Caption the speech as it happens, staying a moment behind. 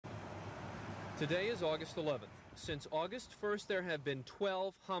Today is August 11th. Since August 1st, there have been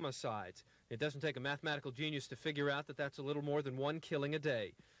 12 homicides. It doesn't take a mathematical genius to figure out that that's a little more than one killing a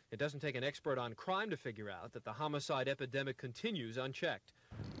day. It doesn't take an expert on crime to figure out that the homicide epidemic continues unchecked.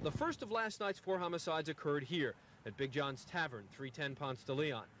 The first of last night's 4 homicides occurred here at Big John's Tavern, 310 Ponce de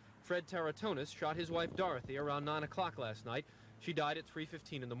Leon. Fred Taratonis shot his wife Dorothy around 9 o'clock last night. She died at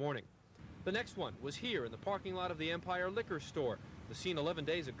 3:15 in the morning. The next one was here in the parking lot of the Empire Liquor Store, the scene 11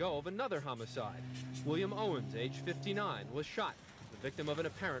 days ago of another homicide. William Owens, age 59, was shot, the victim of an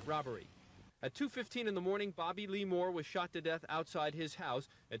apparent robbery. At 2:15 in the morning, Bobby Lee Moore was shot to death outside his house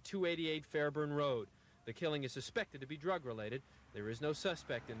at 288 Fairburn Road. The killing is suspected to be drug-related. There is no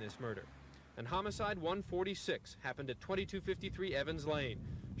suspect in this murder. And homicide 146 happened at 2253 Evans Lane.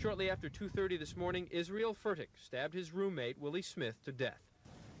 Shortly after 2:30 this morning, Israel Furtig stabbed his roommate, Willy Smith, to death.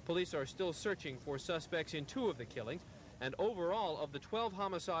 Police are still searching for suspects in 2 of the killings, and overall, of the 12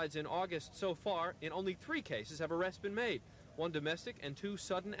 homicides in August so far, in only 3 cases have arrests been made, 1 domestic and 2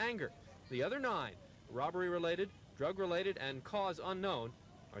 sudden anger. The other 9, robbery-related, drug-related, and cause unknown,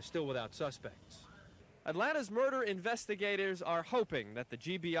 are still without suspects. Atlanta's murder investigators are hoping that the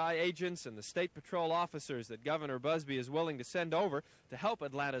GBI agents and the State Patrol officers that Governor Busbee is willing to send over to help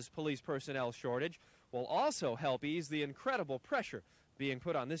Atlanta's police personnel shortage will also help ease the incredible pressure being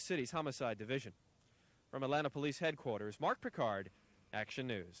put on this city's homicide division. From Atlanta Police Headquarters, Mark Picard, Action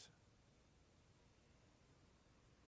News.